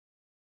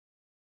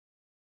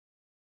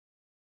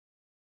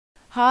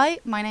Hi,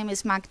 my name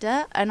is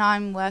Magda and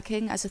I'm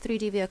working as a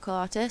 3D vehicle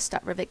artist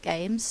at Rivet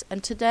Games,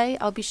 and today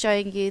I'll be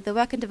showing you the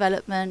work and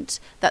development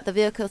that the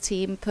vehicle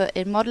team put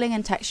in modelling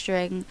and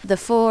texturing the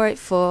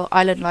 484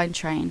 Island Line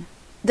train.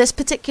 This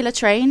particular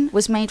train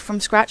was made from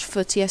scratch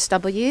for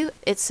TSW.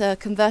 It's a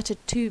converted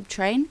tube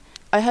train.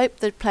 I hope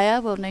the player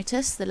will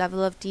notice the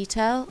level of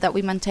detail that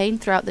we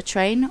maintained throughout the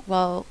train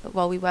while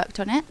we worked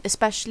on it,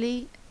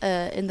 especially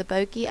in the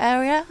bogie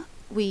area.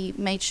 We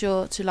made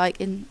sure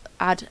to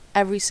add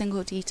every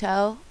single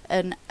detail,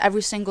 and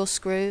every single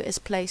screw is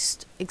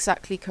placed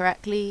exactly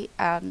correctly,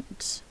 and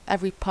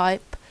every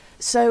pipe.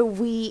 So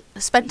we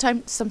spent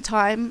some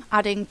time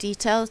adding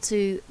detail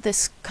to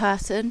this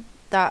curtain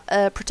that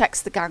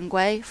protects the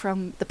gangway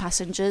from the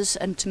passengers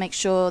and to make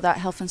sure that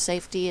health and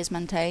safety is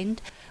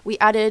maintained. We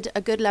added a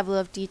good level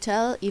of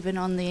detail even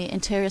on the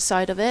interior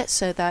side of it,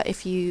 so that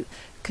if you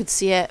could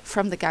see it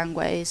from the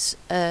gangways,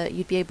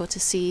 you'd be able to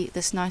see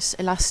this nice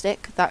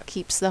elastic that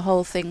keeps the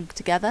whole thing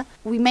together.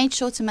 We made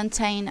sure to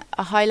maintain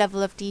a high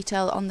level of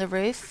detail on the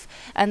roof,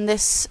 and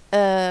this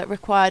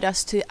required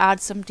us to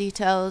add some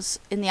details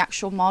in the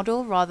actual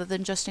model rather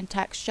than just in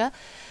texture.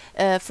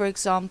 For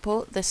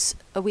example,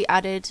 we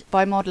added,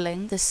 by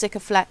modelling, the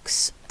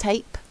Sikaflex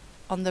tape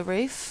on the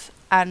roof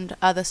and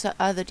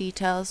other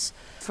details,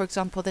 for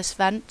example this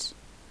vent,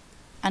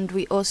 and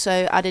we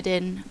also added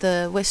in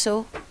the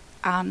whistle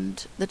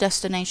and the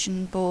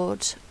destination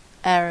board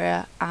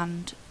area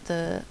and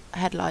the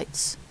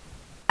headlights.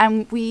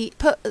 And we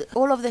put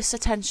all of this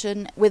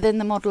attention within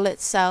the model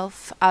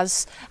itself,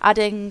 as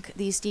adding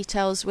these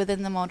details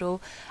within the model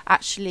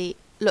actually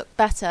look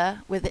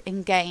better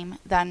in game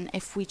than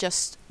if we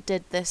just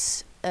did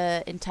this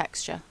in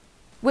texture.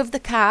 With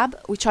the cab,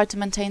 we tried to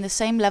maintain the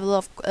same level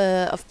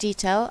of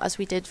detail as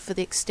we did for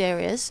the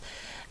exteriors,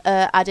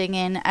 adding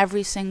in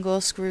every single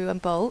screw and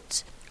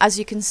bolt. As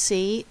you can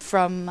see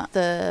from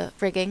the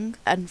rigging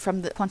and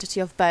from the quantity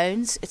of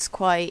bones, it's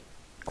quite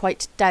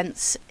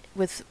dense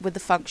with the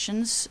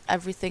functions.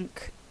 Everything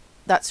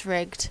that's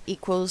rigged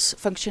equals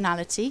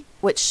functionality,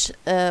 which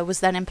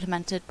was then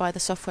implemented by the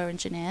software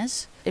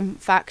engineers. In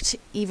fact,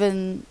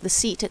 even the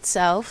seat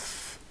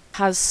itself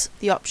has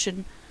the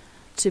option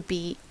to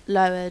be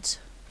lowered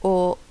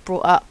or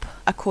brought up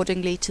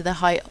accordingly to the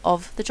height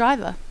of the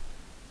driver.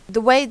 The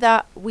way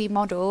that we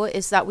model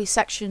is that we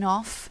section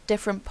off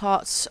different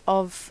parts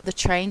of the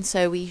train.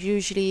 So we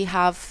usually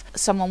have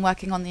someone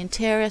working on the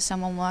interior,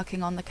 someone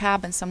working on the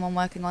cab, and someone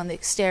working on the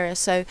exterior.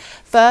 So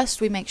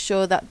first we make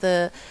sure that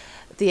the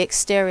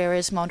exterior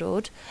is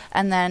modelled,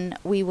 and then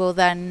we will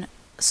then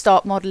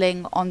start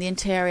modelling on the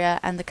interior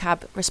and the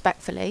cab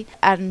respectfully,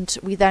 and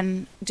we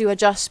then do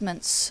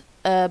adjustments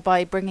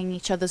by bringing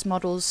each other's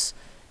models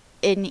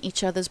in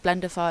each other's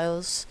Blender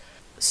files,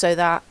 so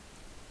that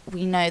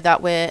we know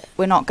that we're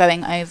not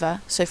going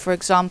over. So for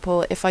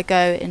example, if I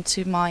go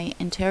into my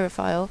interior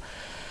file,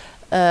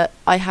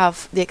 I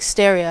have the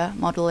exterior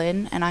model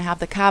in and I have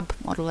the cab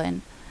model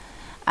in,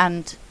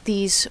 and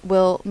these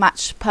will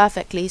match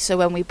perfectly, so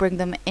when we bring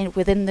them in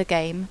within the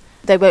game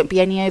there won't be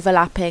any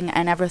overlapping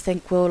and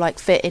everything will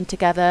fit in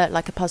together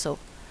like a puzzle.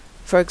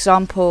 For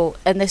example,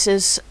 and this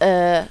is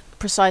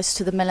precise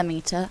to the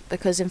millimeter,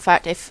 because in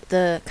fact if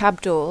the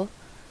cab door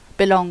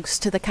belongs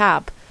to the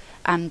cab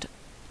and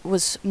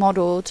was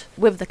modelled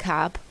with the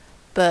cab,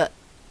 but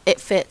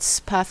it fits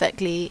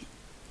perfectly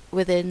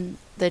within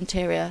the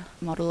interior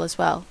model as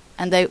well,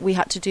 and we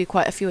had to do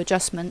quite a few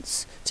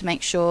adjustments to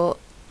make sure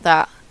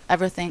that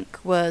everything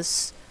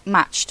was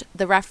matched,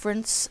 the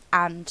reference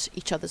and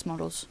each other's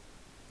models.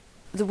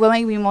 The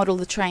way we model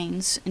the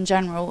trains in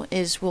general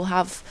is we'll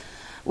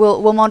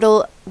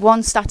model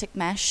one static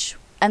mesh,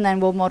 and then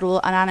we'll model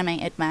an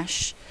animated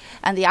mesh,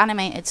 and the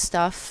animated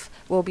stuff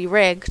will be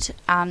rigged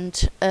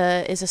and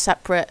is a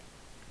separate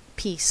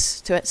piece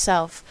to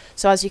itself.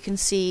 So as you can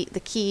see, the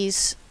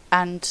keys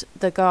and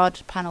the guard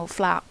panel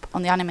flap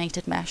on the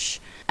animated mesh,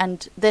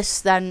 and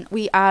this then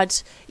we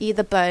add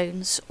either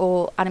bones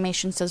or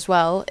animations as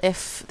well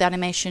if the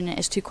animation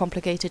is too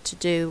complicated to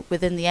do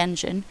within the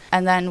engine,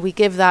 and then we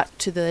give that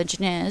to the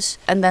engineers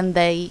and then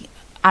they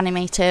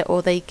animate it,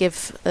 or they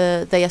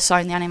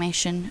assign the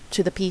animation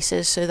to the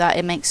pieces so that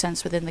it makes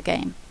sense within the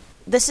game.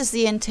 This is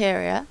the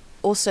interior.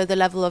 Also the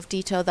level of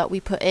detail that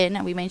we put in,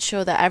 and we made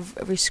sure that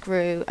every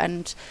screw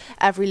and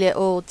every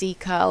little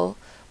decal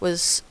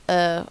was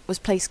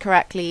placed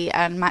correctly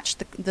and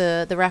matched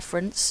the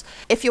reference.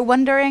 If you're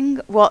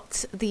wondering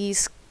what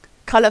these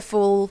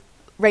colourful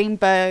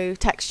rainbow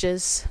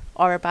textures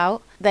are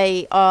about,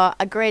 they are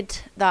a grid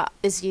that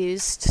is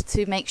used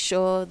to make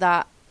sure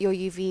that your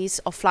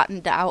UVs are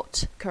flattened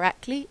out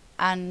correctly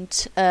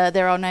and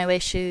there are no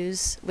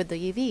issues with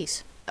the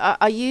UVs.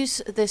 I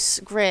use this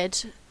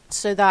grid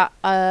so that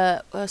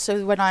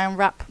so when I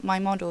unwrap my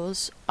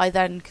models, I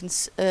then can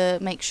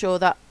make sure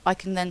that I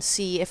can then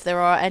see if there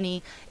are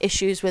any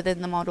issues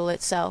within the model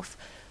itself,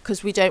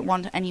 because we don't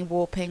want any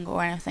warping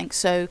or anything.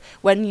 So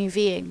when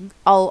UVing,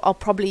 I'll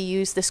probably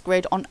use this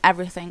grid on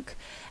everything,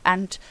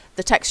 and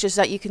the textures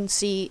that you can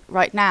see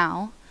right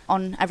now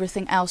on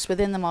everything else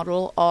within the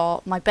model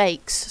are my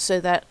bakes, so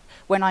that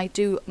when I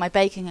do my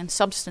baking in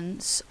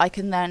Substance, I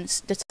can then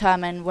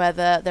determine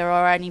whether there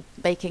are any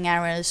baking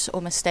errors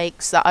or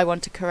mistakes that I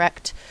want to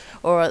correct,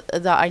 or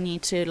that I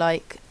need to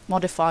like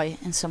modify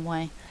in some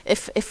way.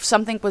 If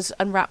something was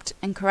unwrapped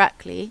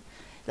incorrectly,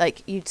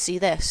 like you'd see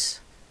this.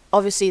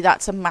 Obviously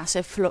that's a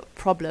massive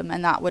problem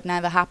and that would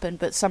never happen,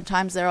 but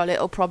sometimes there are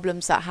little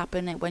problems that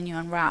happen when you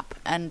unwrap,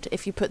 and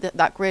if you put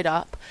that grid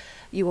up,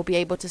 you will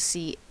be able to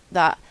see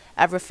that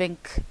everything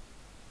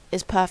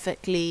is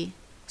perfectly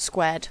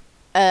squared.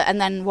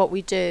 And then what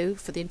we do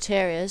for the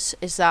interiors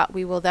is that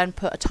we will then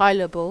put a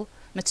tileable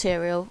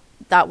material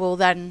that will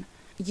then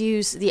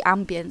use the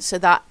ambient, so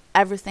that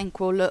everything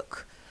will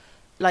look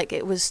like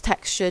it was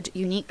textured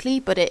uniquely,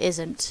 but it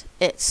isn't.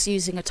 It's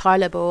using a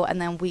tileable,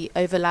 and then we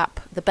overlap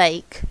the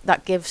bake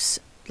that gives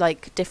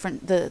like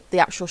different the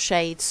actual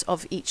shades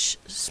of each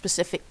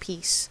specific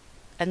piece,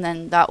 and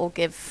then that will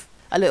give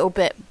a little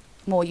bit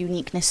more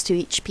uniqueness to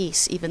each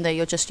piece, even though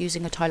you're just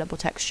using a tileable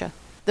texture.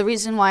 The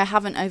reason why I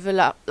haven't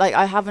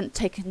I haven't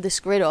taken this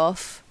grid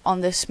off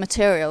on this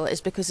material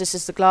is because this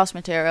is the glass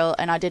material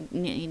and I didn't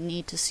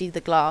need to see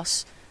the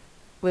glass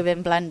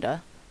within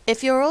Blender.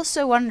 If you're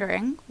also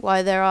wondering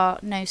why there are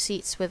no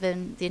seats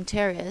within the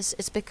interiors,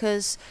 it's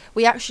because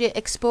we actually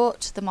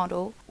export the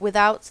model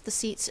without the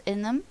seats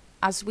in them,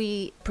 as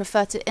we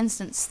prefer to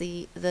instance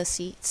the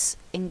seats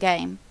in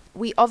game.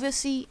 We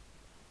obviously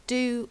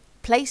do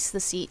place the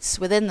seats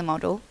within the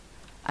model,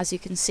 as you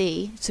can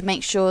see, to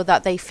make sure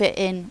that they fit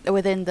in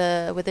within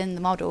the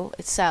model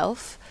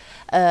itself,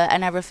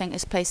 and everything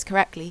is placed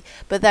correctly.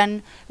 But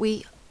then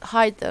we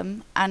hide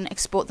them and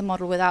export the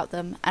model without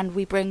them, and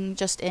we bring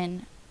just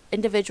in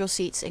individual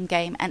seats in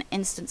game and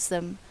instance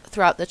them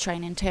throughout the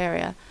train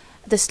interior.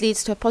 This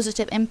leads to a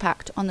positive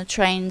impact on the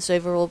train's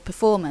overall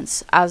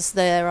performance, as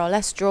there are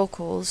less draw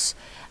calls,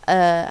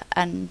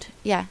 and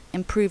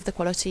improve the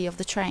quality of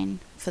the train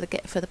for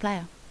the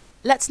player.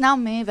 Let's now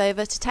move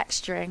over to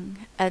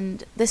texturing,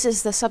 and this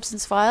is the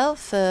substance file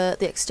for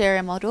the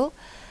exterior model.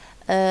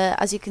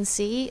 As you can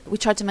see, we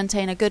tried to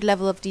maintain a good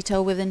level of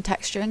detail within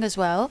texturing as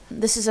well.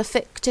 This is a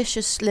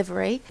fictitious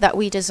livery that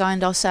we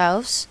designed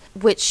ourselves,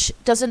 which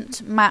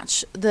doesn't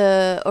match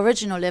the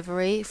original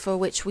livery, for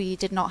which we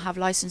did not have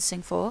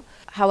licensing for.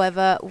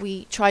 However,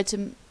 we tried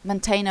to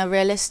maintain a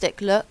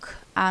realistic look,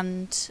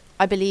 and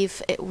I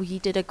believe we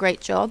did a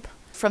great job.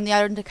 From the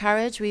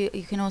undercarriage,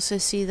 you can also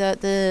see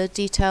that the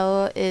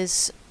detail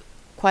is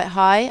quite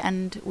high,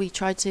 and we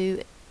tried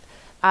to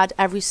add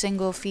every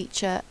single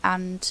feature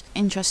and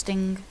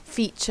interesting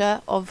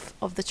feature of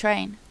the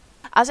train.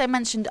 As I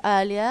mentioned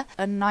earlier,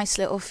 a nice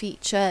little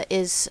feature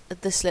is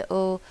this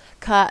little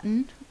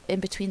curtain in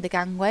between the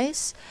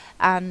gangways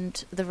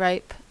and the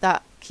rope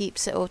that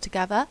keeps it all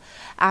together,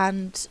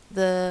 and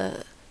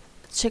the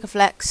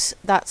Chicaflex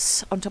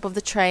that's on top of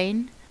the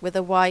train with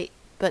a white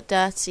but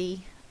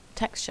dirty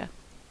texture.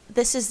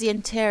 This is the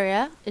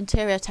interior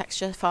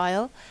texture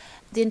file.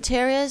 The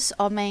interiors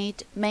are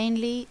made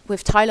mainly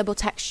with tileable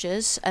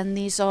textures, and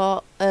these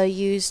are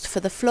used for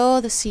the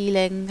floor, the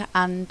ceiling,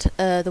 and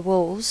the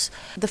walls.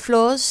 The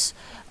floors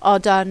are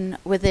done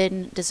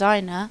within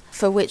Designer,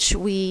 for which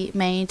we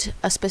made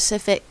a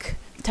specific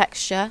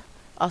texture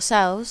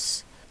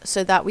ourselves,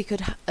 so that we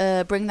could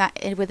bring that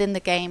in within the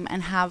game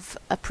and have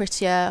a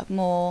prettier,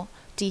 more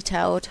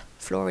detailed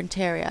floor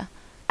interior.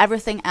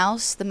 Everything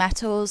else, the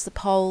metals, the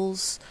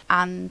poles,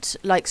 and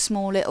like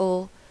small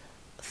little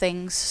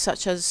things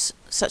such as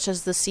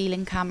the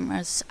ceiling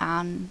cameras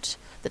and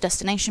the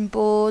destination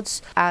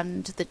boards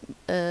and the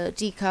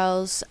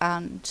decals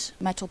and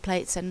metal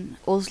plates and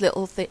all those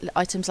little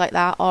items like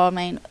that are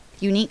made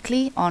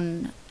uniquely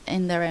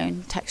in their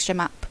own texture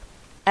map.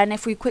 And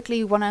if we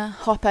quickly want to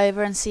hop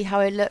over and see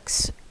how it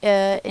looks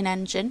in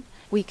Engine,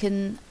 we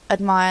can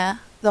admire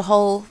the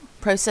whole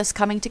process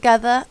coming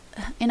together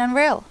in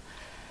Unreal.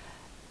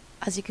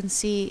 As you can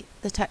see,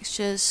 the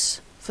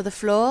textures for the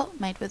floor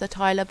made with a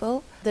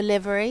tileable, the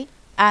livery,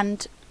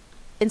 and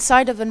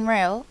inside of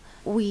Unreal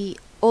we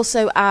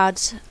also add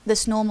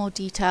this normal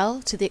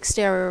detail to the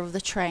exterior of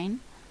the train,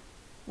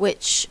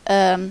 which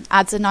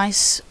adds a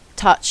nice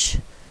touch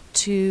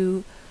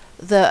to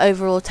the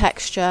overall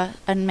texture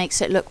and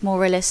makes it look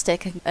more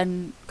realistic,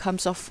 and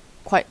comes off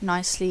quite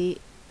nicely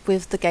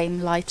with the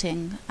game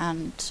lighting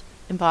and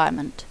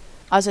environment.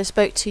 As I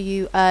spoke to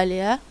you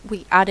earlier,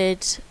 we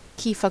added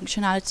key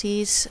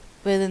functionalities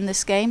within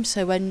this game,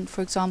 so when,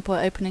 for example,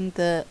 opening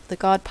the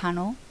guard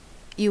panel,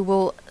 you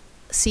will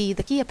see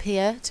the key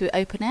appear to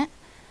open it,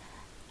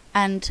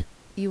 and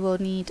you will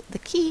need the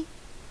key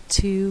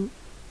to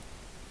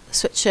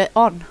switch it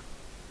on.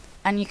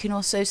 And you can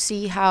also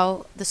see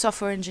how the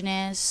software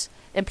engineers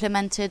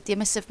implemented the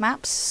emissive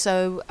maps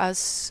so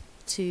as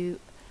to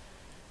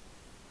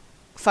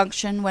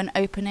function when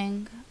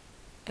opening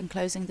and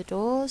closing the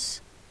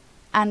doors.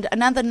 And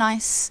another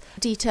nice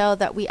detail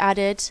that we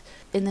added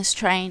in this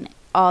train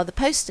are the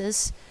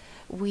posters.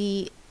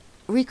 We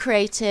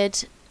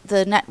recreated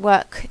the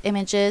network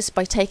images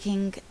by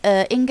taking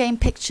in-game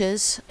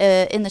pictures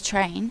in the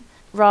train,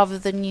 rather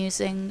than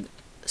using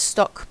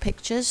stock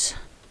pictures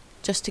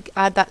just to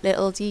add that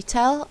little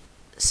detail.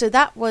 So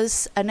that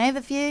was an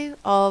overview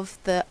of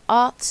the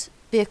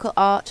vehicle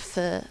art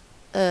for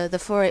the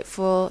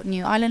 484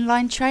 New Island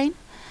Line train.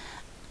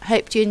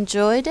 Hope you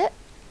enjoyed it,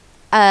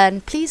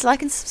 and please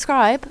like and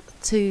subscribe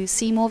to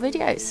see more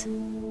videos.